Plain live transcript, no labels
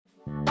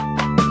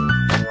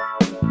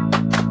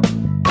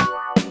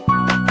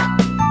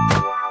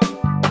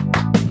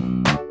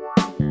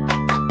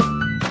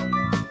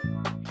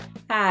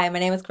Hi, my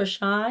name is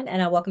Krishan,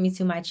 and I welcome you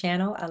to my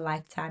channel, A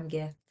Lifetime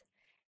Gift.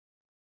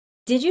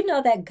 Did you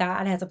know that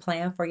God has a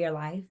plan for your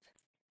life?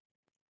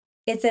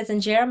 It says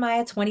in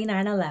Jeremiah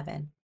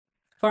 29:11,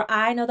 "For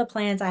I know the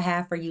plans I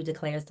have for you,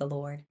 declares the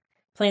Lord.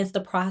 Plans to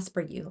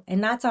prosper you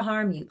and not to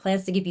harm you,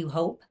 plans to give you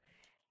hope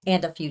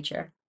and a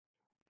future."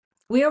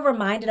 We are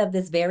reminded of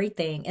this very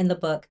thing in the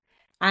book,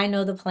 I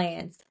Know the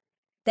Plans,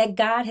 that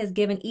God has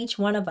given each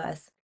one of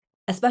us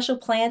a special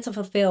plan to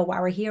fulfill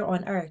while we're here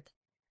on earth.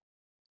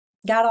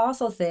 God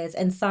also says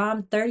in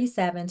Psalm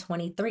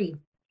 37:23,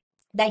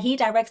 that he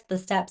directs the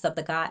steps of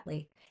the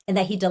godly and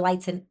that he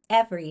delights in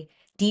every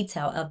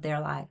detail of their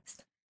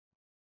lives.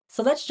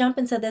 So let's jump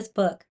into this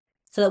book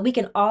so that we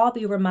can all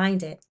be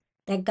reminded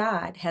that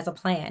God has a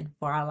plan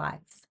for our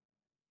lives.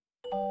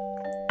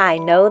 I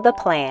Know the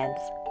Plans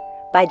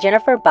by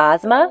Jennifer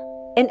Bosma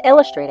and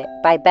illustrated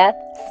by Beth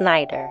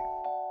Snider.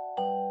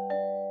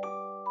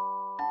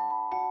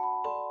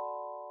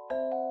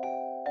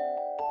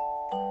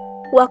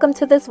 Welcome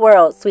to this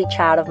world, sweet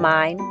child of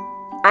mine.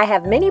 I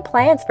have many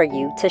plans for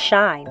you to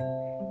shine.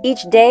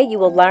 Each day you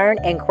will learn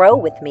and grow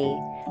with me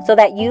so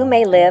that you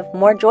may live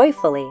more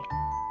joyfully.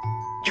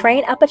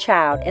 Train up a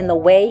child in the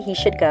way he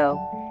should go.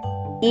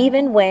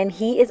 Even when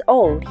he is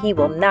old, he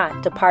will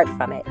not depart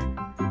from it.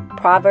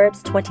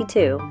 Proverbs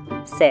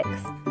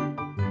 22:6.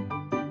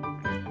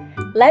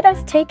 Let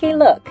us take a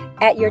look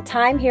at your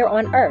time here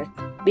on earth,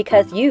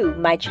 because you,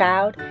 my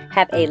child,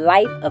 have a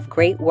life of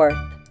great worth.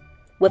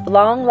 With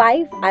long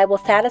life I will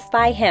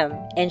satisfy him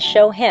and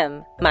show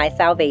him my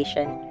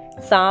salvation.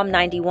 Psalm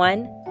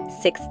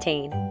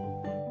 91:16.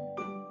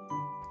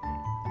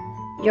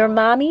 Your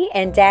mommy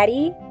and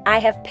daddy I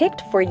have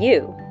picked for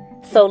you,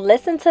 so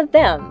listen to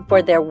them,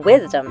 for their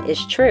wisdom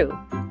is true.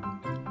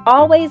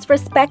 Always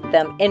respect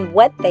them in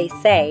what they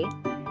say,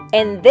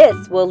 and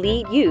this will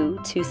lead you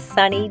to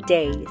sunny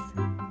days.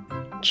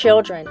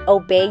 Children,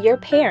 obey your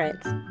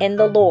parents in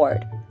the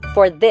Lord,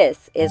 for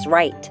this is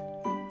right.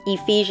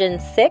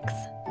 Ephesians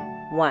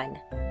 6:1.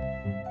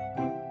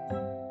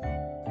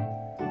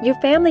 Your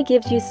family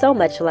gives you so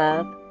much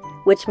love,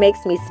 which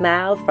makes me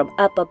smile from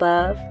up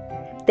above.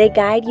 They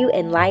guide you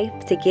in life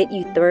to get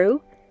you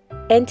through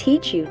and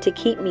teach you to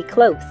keep me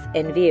close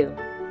in view.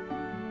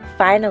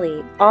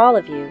 Finally, all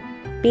of you,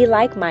 be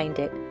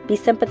like-minded, be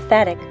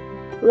sympathetic,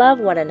 love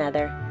one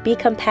another, be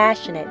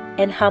compassionate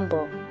and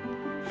humble.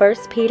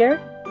 1 Peter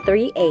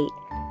 3:8,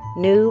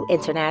 New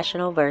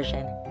International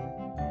Version.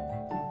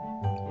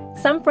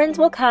 Some friends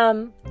will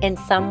come and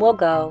some will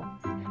go.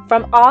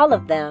 From all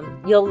of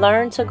them, you'll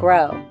learn to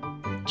grow.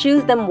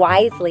 Choose them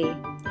wisely,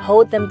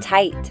 hold them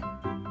tight.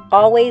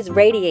 Always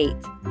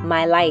radiate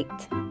my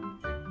light.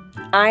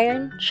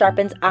 Iron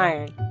sharpens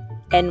iron,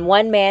 and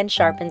one man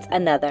sharpens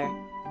another.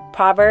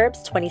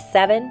 Proverbs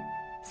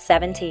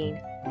 27:17.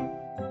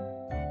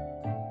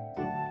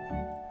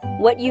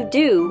 What you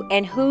do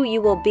and who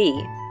you will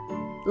be.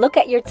 Look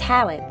at your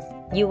talents,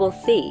 you will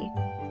see.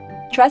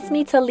 Trust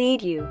me to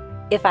lead you,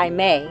 if I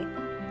may,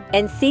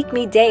 and seek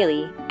me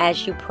daily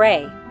as you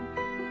pray.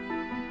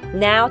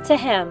 Now to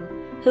him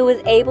who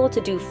is able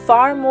to do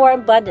far more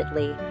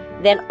abundantly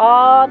than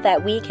all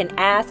that we can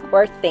ask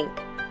or think,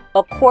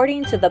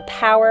 according to the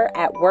power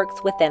at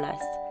works within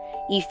us.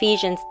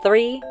 Ephesians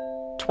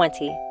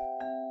 3:20.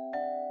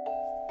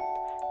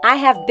 I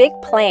have big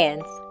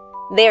plans,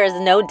 there is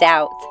no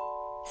doubt.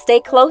 Stay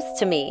close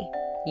to me,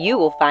 you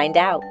will find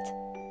out.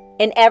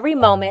 In every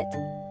moment,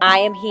 I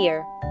am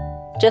here.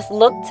 Just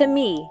look to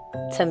me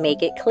to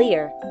make it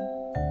clear.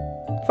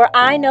 For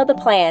I know the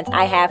plans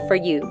I have for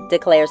you,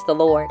 declares the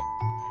Lord.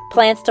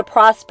 Plans to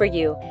prosper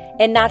you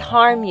and not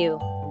harm you.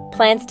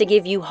 Plans to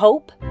give you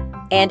hope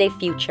and a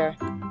future.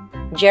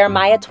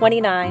 Jeremiah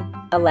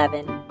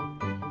 29:11,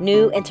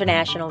 New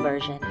International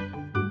Version.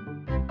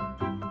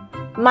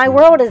 My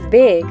world is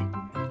big,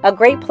 a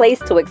great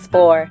place to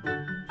explore.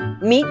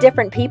 Meet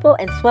different people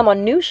and swim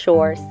on new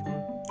shores.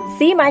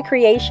 See my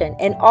creation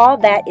and all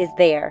that is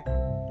there.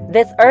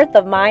 This earth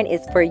of mine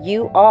is for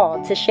you all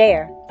to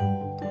share.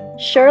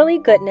 Surely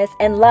goodness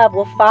and love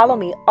will follow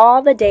me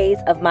all the days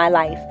of my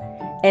life,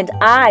 and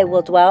I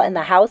will dwell in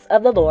the house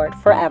of the Lord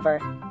forever.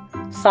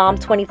 Psalm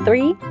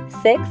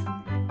 23:6,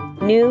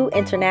 New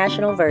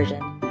International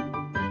Version.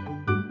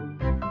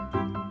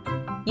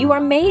 You are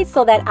made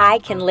so that I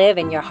can live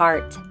in your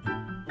heart.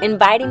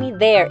 Inviting me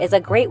there is a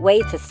great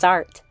way to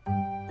start.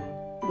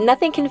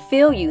 Nothing can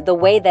fill you the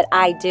way that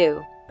I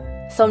do,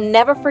 so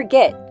never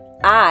forget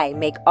I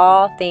make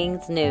all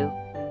things new.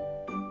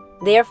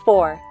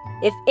 Therefore,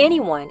 if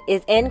anyone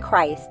is in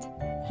Christ,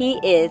 he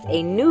is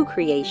a new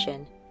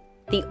creation.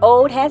 The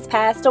old has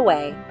passed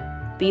away.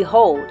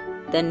 Behold,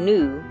 the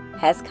new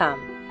has come.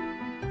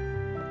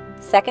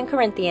 2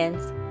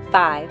 Corinthians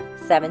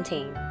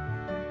 5:17.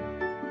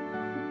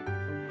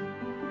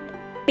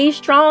 Be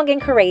strong and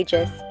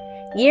courageous.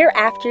 Year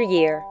after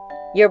year,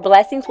 your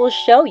blessings will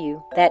show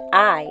you that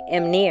I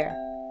am near.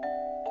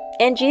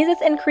 And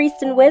Jesus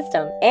increased in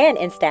wisdom and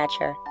in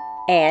stature,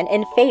 and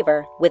in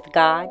favor with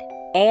God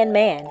and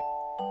man.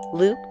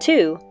 Luke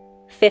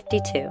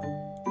 2:52.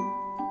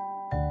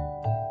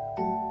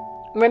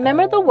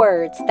 Remember the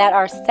words that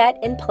are set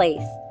in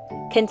place.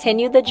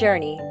 Continue the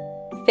journey.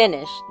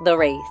 Finish the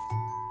race.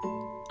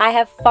 I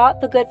have fought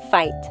the good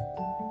fight.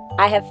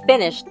 I have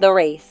finished the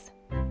race.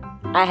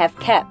 I have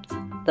kept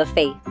the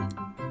faith.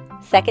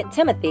 2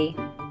 Timothy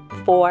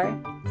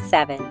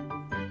 4:7.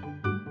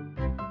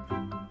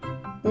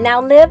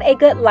 Now live a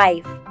good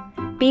life.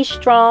 Be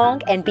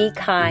strong and be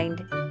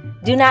kind.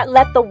 Do not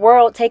let the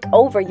world take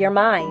over your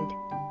mind.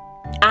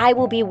 I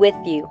will be with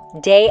you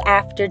day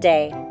after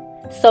day.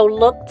 So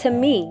look to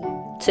me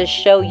to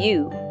show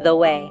you the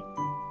way.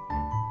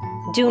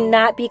 Do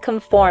not be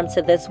conformed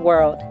to this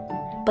world,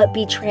 but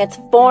be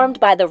transformed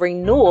by the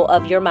renewal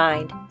of your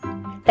mind,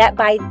 that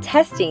by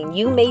testing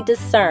you may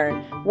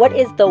discern what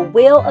is the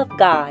will of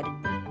God,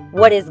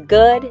 what is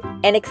good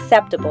and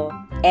acceptable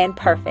and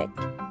perfect.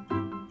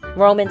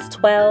 Romans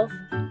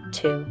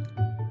 12:2.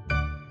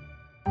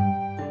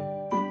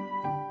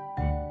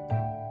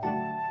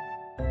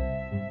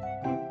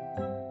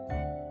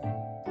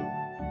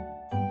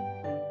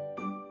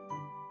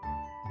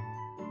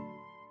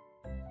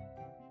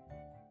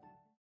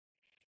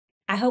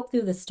 I hope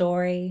through the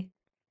story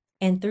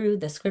and through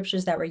the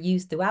scriptures that were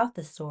used throughout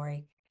the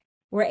story,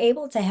 we're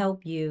able to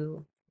help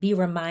you be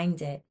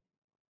reminded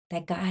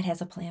that God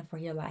has a plan for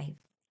your life.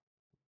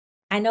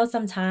 I know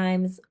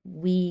sometimes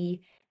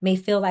we may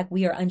feel like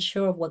we are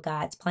unsure of what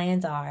God's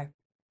plans are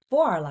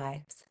for our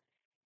lives.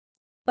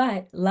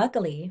 But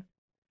luckily,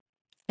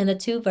 in the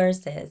 2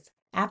 verses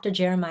after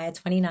Jeremiah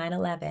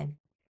 29:11,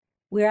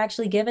 we're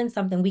actually given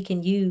something we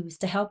can use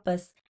to help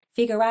us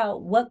figure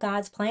out what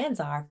God's plans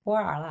are for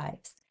our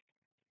lives.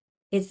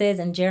 It says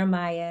in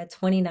Jeremiah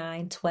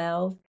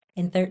 29:12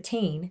 and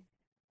 13,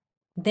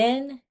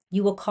 "Then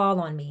you will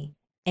call on me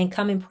and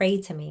come and pray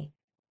to me,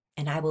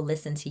 and I will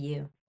listen to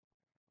you.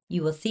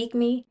 You will seek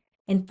me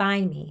and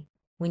find me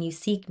when you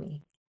seek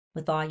me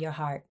with all your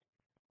heart."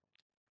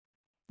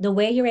 The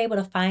way you're able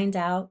to find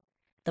out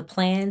the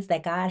plans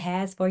that God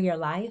has for your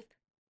life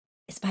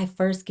is by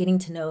first getting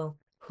to know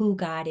who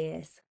God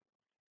is.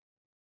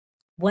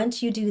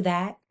 Once you do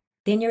that,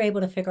 then you're able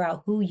to figure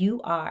out who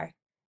you are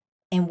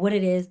and what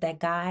it is that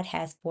God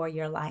has for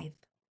your life.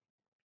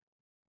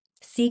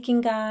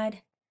 Seeking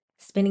God,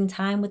 spending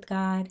time with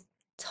God,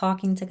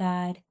 talking to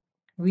God,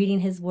 reading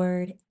His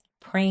Word,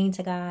 praying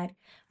to God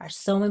are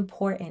so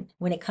important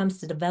when it comes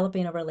to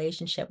developing a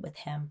relationship with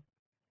Him.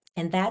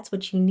 And that's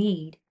what you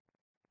need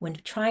when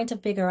trying to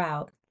figure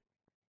out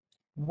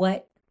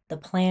what the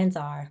plans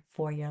are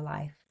for your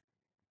life.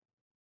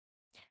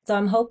 So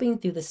I'm hoping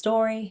through the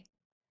story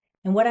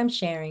and what I'm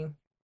sharing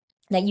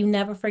that you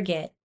never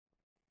forget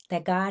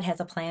that God has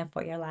a plan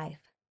for your life,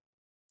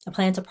 a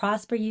plan to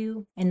prosper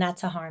you and not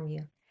to harm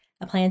you,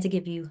 a plan to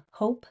give you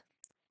hope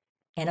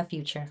and a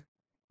future.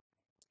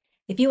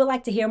 If you would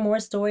like to hear more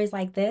stories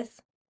like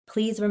this,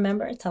 please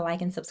remember to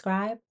like and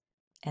subscribe,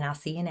 and I'll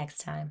see you next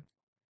time.